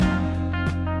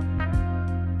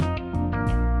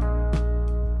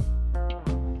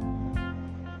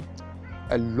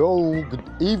Hello, good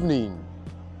evening.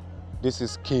 This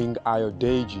is King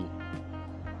Ayodeji,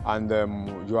 and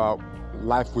you are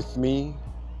live with me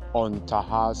on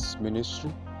Taha's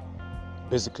ministry.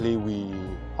 Basically, we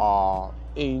are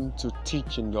into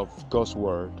teaching of God's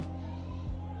word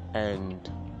and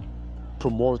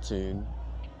promoting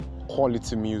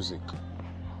quality music.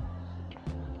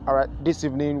 All right, this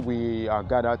evening we are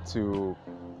gathered to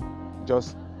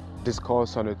just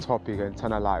discuss on a topic,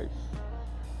 eternal life.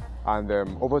 And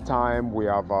over time, we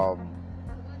have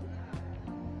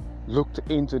looked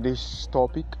into this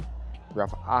topic. We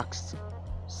have asked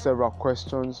several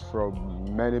questions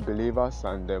from many believers,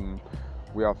 and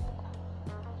we have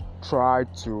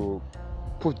tried to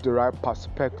put the right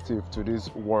perspective to this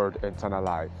word, eternal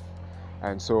life.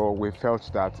 And so we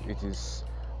felt that it is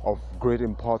of great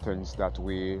importance that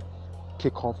we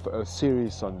kick off a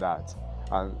series on that.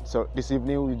 And so this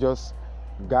evening, we just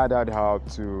gathered how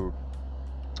to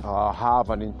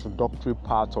have an introductory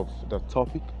part of the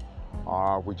topic.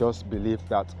 We just believe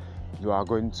that you are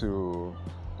going to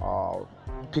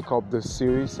pick up the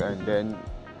series, and then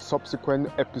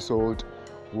subsequent episode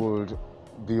would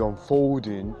be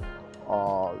unfolding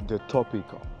the topic,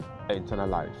 eternal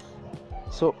life.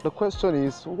 So the question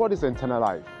is, what is eternal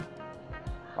life?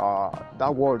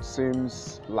 That word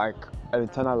seems like an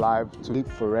eternal life to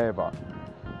live forever,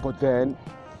 but then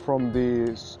from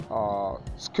the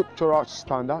scriptural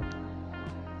standard,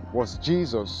 was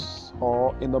Jesus,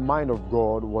 or in the mind of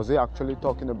God, was he actually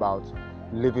talking about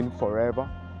living forever?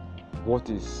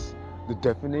 What is the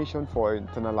definition for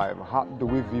eternal life? How do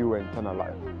we view eternal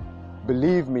life?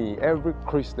 Believe me, every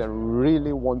Christian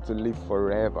really wants to live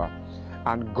forever,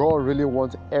 and God really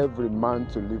wants every man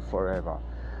to live forever.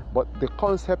 But the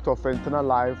concept of eternal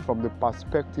life from the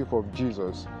perspective of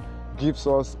Jesus gives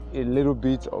us a little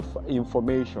bit of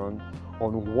information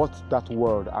on what that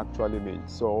word actually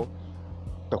means. So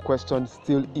the question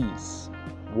still is,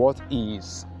 what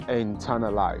is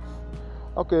eternal life?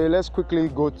 Okay, let's quickly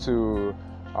go to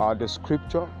the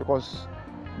scripture, because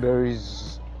there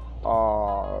is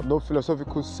no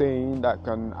philosophical saying that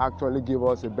can actually give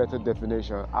us a better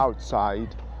definition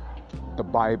outside the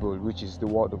Bible, which is the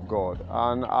Word of God.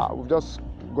 And we're just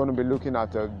going to be looking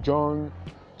at John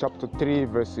chapter 3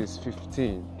 verses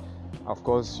 15. Of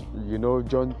course, you know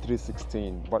John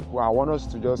 3:16, but I want us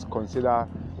to just consider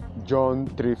John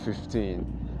 3:15.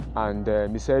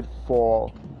 And he said,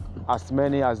 for as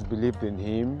many as believed in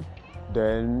him,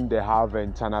 then they have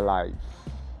eternal life.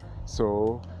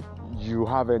 So you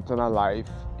have eternal life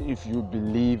if you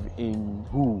believe in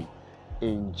who?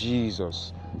 In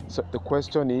Jesus. So the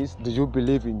question is, do you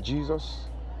believe in Jesus?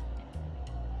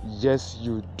 Yes,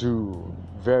 you do.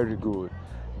 Very good.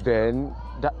 Then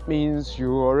that means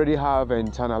you already have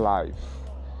eternal life.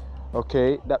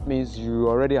 Okay, that means you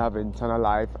already have eternal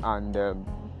life, and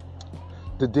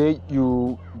the day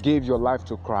you gave your life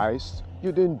to Christ,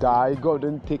 you didn't die. God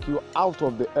didn't take you out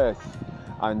of the earth,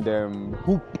 and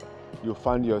whoop, you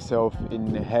find yourself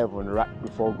in heaven right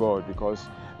before God, because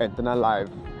eternal life,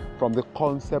 from the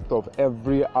concept of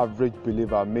every average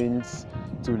believer, means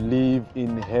to live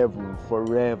in heaven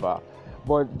forever.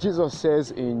 But Jesus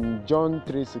says in John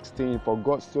 3:16, for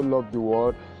God so loved the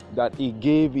world that he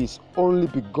gave his only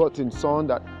begotten Son,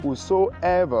 that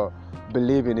whosoever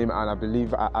believe in him, and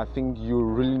I think you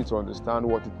really need to understand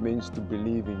what it means to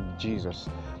believe in Jesus.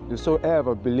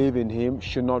 Whosoever believe in him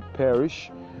should not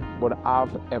perish, but have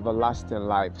everlasting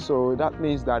life. So that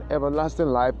means that everlasting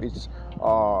life is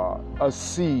a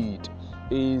seed,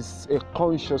 is a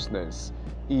consciousness,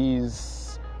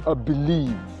 is a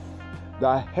belief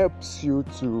that helps you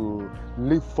to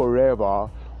live forever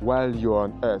while you're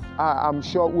on earth. I'm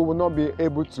sure we will not be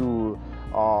able to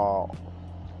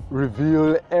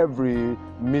reveal every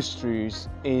mysteries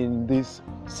in this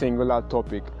singular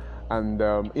topic, and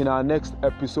in our next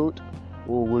episode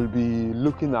we will be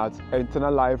looking at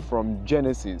eternal life from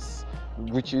Genesis,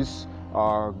 which is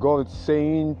God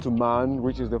saying to man,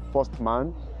 which is the first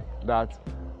man, that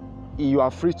you are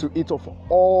free to eat of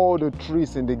all the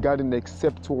trees in the garden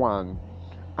except one.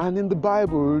 And in the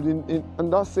Bible, in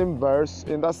that same verse,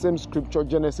 in that same scripture,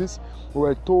 Genesis, we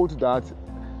were told that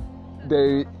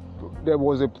there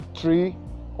was a tree,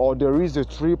 or there is a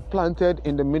tree planted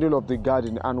in the middle of the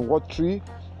garden. And what tree?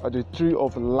 The tree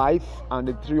of life and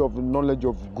the tree of the knowledge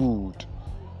of good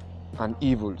and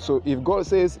evil. So if God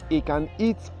says he can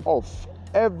eat of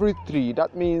every tree,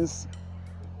 that means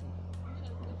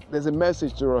there's a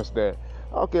message to us there.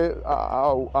 Okay,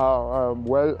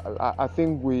 I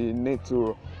think we need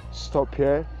to stop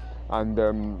here, and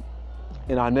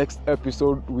in our next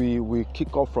episode we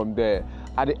kick off from there.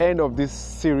 at the end of this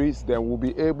series, then we'll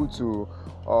be able to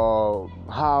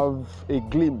have a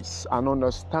glimpse and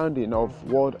understanding of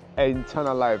what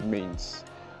eternal life means.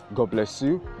 God bless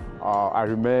you. I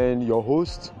remain your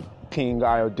host, King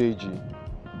Ayodeji.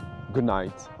 Good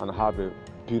night and have a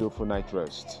beautiful night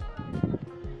rest.